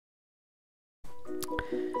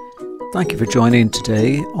Thank you for joining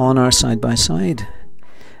today on our Side by Side.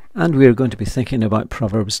 And we are going to be thinking about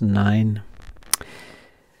Proverbs 9.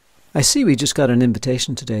 I see we just got an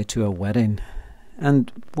invitation today to a wedding.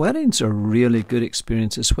 And weddings are really good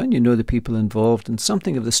experiences when you know the people involved and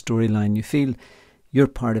something of the storyline. You feel you're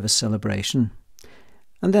part of a celebration.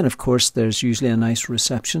 And then, of course, there's usually a nice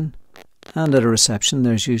reception. And at a reception,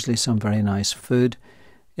 there's usually some very nice food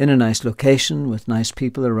in a nice location with nice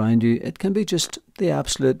people around you. It can be just the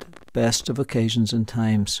absolute best of occasions and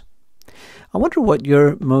times. I wonder what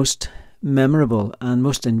your most memorable and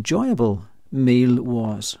most enjoyable meal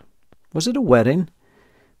was. Was it a wedding?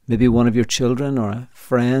 Maybe one of your children or a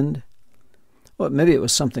friend? Or maybe it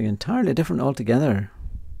was something entirely different altogether.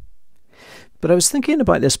 But I was thinking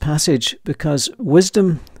about this passage because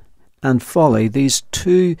wisdom and folly, these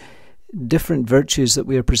two different virtues that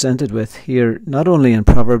we are presented with here, not only in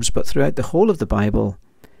Proverbs but throughout the whole of the Bible,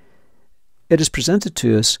 it is presented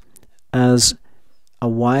to us as a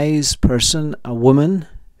wise person, a woman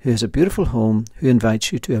who has a beautiful home, who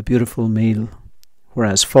invites you to a beautiful meal.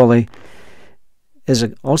 Whereas folly is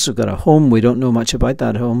also got a home. We don't know much about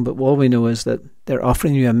that home, but all we know is that they're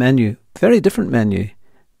offering you a menu, very different menu,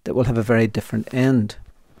 that will have a very different end.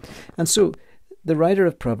 And so the writer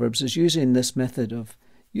of Proverbs is using this method of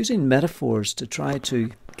using metaphors to try to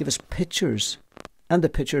give us pictures, and the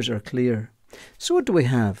pictures are clear. So what do we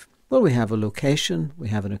have? Well, we have a location, we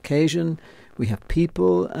have an occasion, we have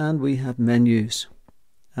people, and we have menus.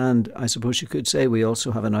 And I suppose you could say we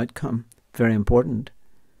also have an outcome, very important.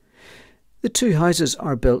 The two houses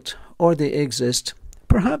are built, or they exist,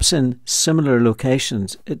 perhaps in similar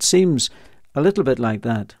locations. It seems a little bit like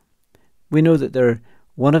that. We know that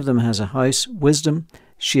one of them has a house, wisdom.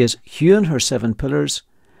 She has hewn her 7 pillars,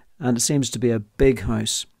 and it seems to be a big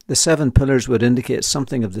house. The 7 pillars would indicate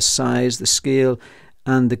something of the size, the scale,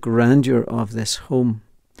 and the grandeur of this home.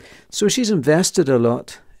 So she's invested a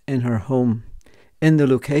lot in her home, in the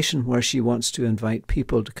location where she wants to invite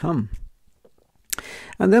people to come.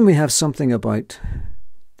 And then we have something about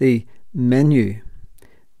the menu.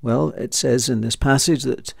 Well, it says in this passage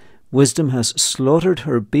that wisdom has slaughtered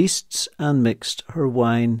her beasts and mixed her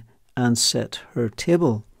wine and set her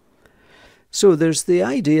table. So there's the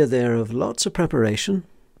idea there of lots of preparation.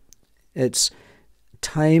 It's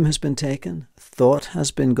time has been taken, thought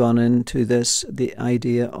has been gone into this, the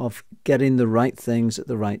idea of getting the right things at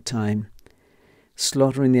the right time.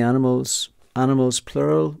 Slaughtering the animals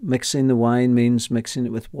plural, mixing the wine means mixing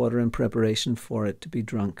it with water in preparation for it to be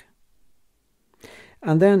drunk.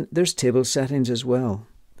 And then there's table settings as well.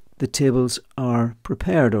 The tables are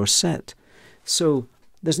prepared or set. So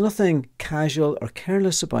there's nothing casual or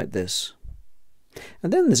careless about this.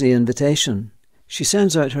 And then there's the invitation. She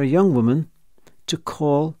sends out her young woman to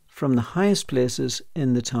call from the highest places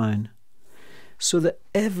in the town so that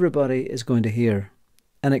everybody is going to hear,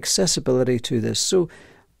 an accessibility to this. So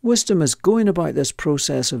wisdom is going about this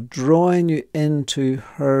process of drawing you into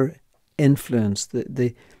her influence,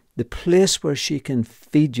 the place where she can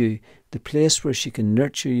feed you, the place where she can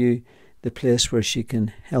nurture you, the place where she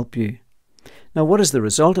can help you. Now, what is the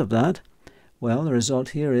result of that? Well, the result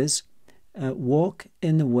here is walk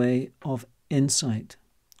in the way of insight.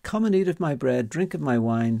 Come and eat of my bread, drink of my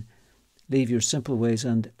wine, leave your simple ways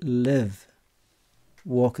and live.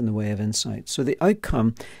 Walk in the way of insight. So the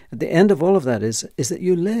outcome at the end of all of that is that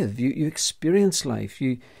you live, you experience life,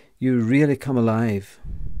 you really come alive.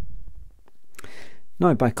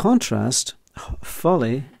 Now, by contrast,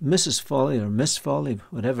 folly, Mrs. Folly or Miss Folly,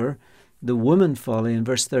 whatever, the woman Folly in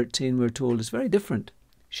verse 13 we're told is very different.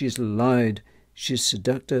 She's loud, she's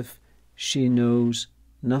seductive, she knows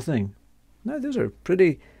nothing. Now, those are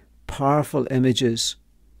pretty powerful images.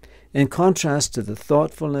 In contrast to the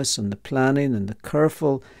thoughtfulness and the planning and the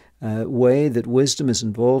careful way that wisdom is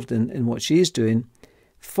involved in what she's doing,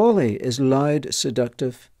 folly is loud,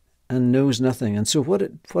 seductive, and knows nothing. And so what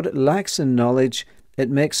it lacks in knowledge, it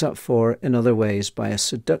makes up for in other ways, by a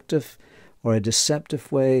seductive or a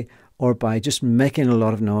deceptive way, or by just making a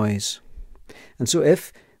lot of noise. And so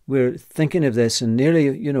if we're thinking of this, and nearly,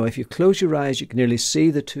 if you close your eyes, you can nearly see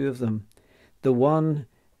the two of them. The one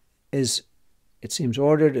is, it seems,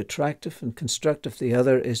 ordered, attractive and constructive. The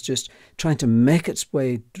other is just trying to make its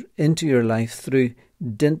way into your life through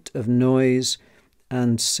dint of noise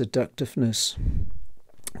and seductiveness.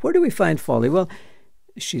 Where do we find folly? Well,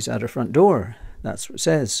 she's at her front door. That's what it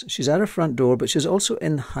says. She's at her front door, but she's also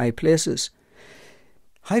in high places.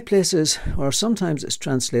 High places, or sometimes it's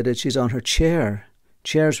translated, she's on her chair.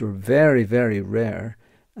 Chairs were very, very rare,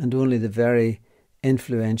 and only the very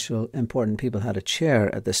influential, important people had a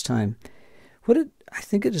chair at this time. What I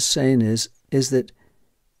think it is saying is that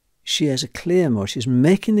she has a claim, or she's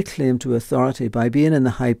making the claim to authority by being in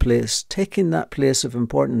the high place, taking that place of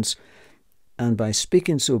importance, and by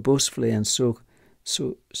speaking so boastfully and so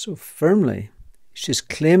firmly, she's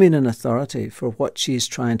claiming an authority for what she's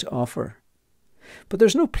trying to offer. But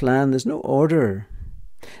there's no plan, there's no order.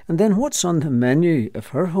 And then what's on the menu of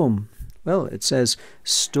her home? Well, it says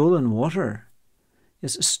stolen water.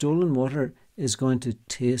 Yes, stolen water is going to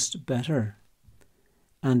taste better.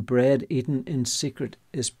 And bread eaten in secret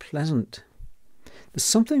is pleasant. There's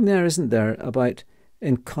something there, isn't there, about,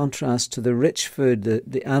 in contrast to the rich food,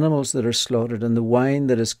 the animals that are slaughtered and the wine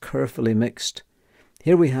that is carefully mixed.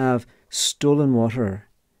 Here we have stolen water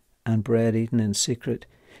and bread eaten in secret.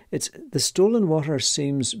 The stolen water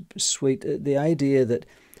seems sweet. The idea that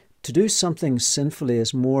to do something sinfully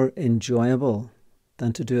is more enjoyable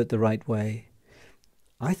than to do it the right way.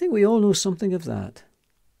 I think we all know something of that.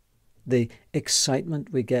 The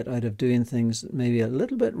excitement we get out of doing things that may be a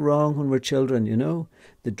little bit wrong when we're children,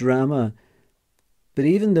 the drama. But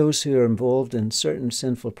even those who are involved in certain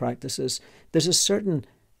sinful practices, there's a certain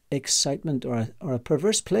excitement or a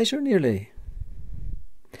perverse pleasure nearly.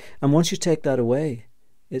 And once you take that away,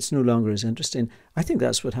 it's no longer as interesting. I think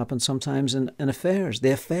that's what happens sometimes in affairs.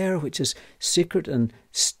 The affair, which is secret and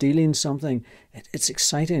stealing something, it's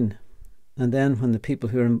exciting. And then when the people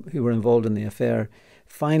who were involved in the affair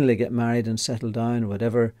finally get married and settle down or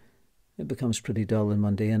whatever, it becomes pretty dull and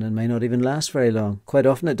mundane and may not even last very long. Quite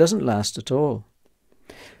often it doesn't last at all.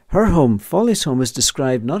 Her home, Folly's home, is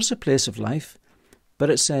described not as a place of life, but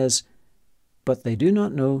it says, "But they do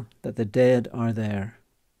not know that the dead are there,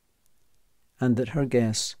 and that her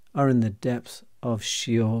guests are in the depth of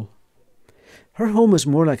Sheol." Her home is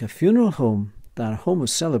more like a funeral home than a home of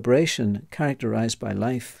celebration characterized by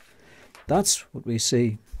life. That's what we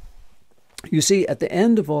see. You see, at the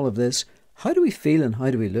end of all of this, how do we feel and how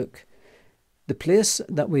do we look? The place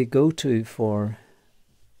that we go to for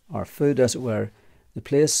our food, as it were,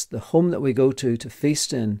 the home that we go to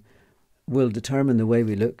feast in, will determine the way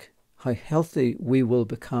we look, how healthy we will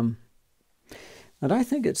become. And I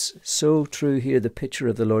think it's so true here, the picture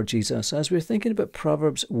of the Lord Jesus. As we're thinking about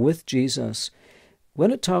Proverbs with Jesus,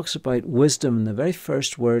 when it talks about wisdom in the very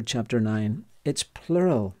first word, chapter 9, it's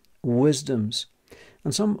plural, wisdoms.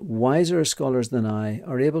 And some wiser scholars than I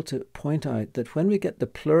are able to point out that when we get the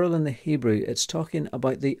plural in the Hebrew, it's talking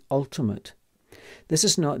about the ultimate. This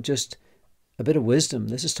is not just a bit of wisdom.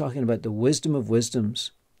 This is talking about the wisdom of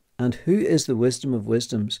wisdoms. And who is the wisdom of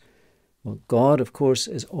wisdoms? Well, God, of course,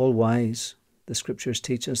 is all-wise. The Scriptures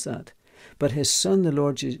teach us that. But his Son, the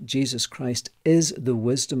Lord Jesus Christ, is the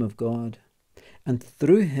wisdom of God. And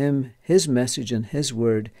through him, his message and his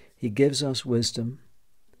word, he gives us wisdom.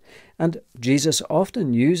 And Jesus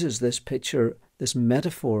often uses this picture, this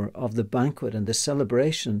metaphor of the banquet and the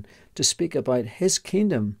celebration to speak about his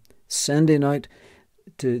kingdom, sending out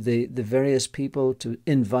to the various people to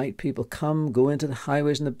invite people, come, go into the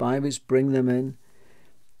highways and the byways, bring them in.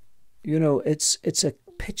 It's a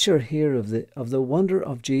picture here of the wonder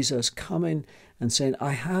of Jesus coming and saying,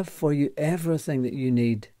 "I have for you everything that you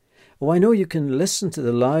need." Oh, I know you can listen to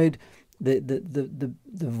the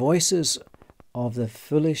voices of the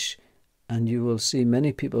foolish, and you will see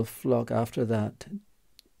many people flock after that,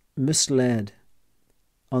 misled.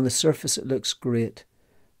 On the surface it looks great,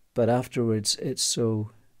 but afterwards it's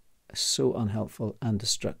so unhelpful and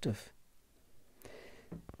destructive.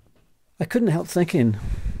 I couldn't help thinking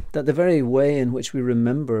that the very way in which we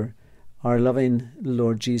remember our loving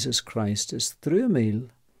Lord Jesus Christ is through a meal,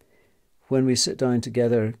 when we sit down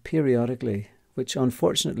together periodically, which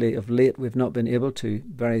unfortunately of late we've not been able to,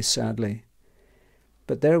 very sadly.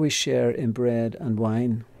 But there we share in bread and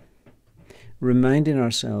wine, reminding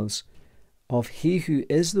ourselves of he who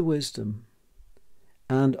is the wisdom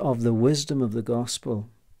and of the wisdom of the gospel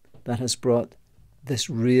that has brought this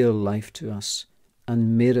real life to us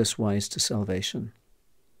and made us wise to salvation.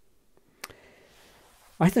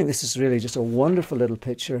 I think this is really just a wonderful little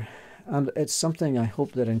picture, and it's something I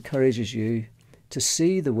hope that encourages you to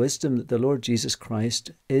see the wisdom that the Lord Jesus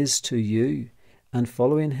Christ is to you, and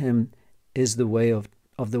following him is the way of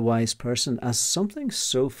the wise person, as something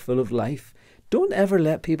so full of life. Don't ever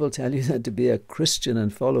let people tell you that to be a Christian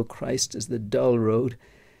and follow Christ is the dull road.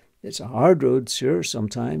 It's a hard road, sure,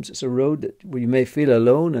 sometimes. It's a road where you may feel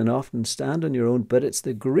alone and often stand on your own, but it's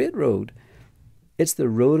the great road. It's the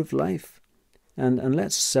road of life. And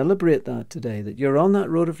let's celebrate that today, that you're on that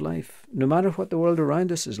road of life, no matter what the world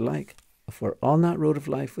around us is like. If we're on that road of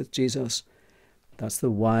life with Jesus, that's the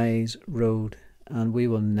wise road, and we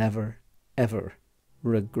will never, ever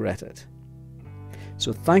regret it.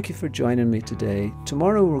 So thank you for joining me today.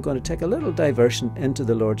 Tomorrow we're going to take a little diversion into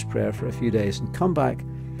the Lord's Prayer for a few days and come back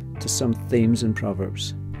to some themes in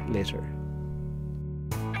Proverbs later.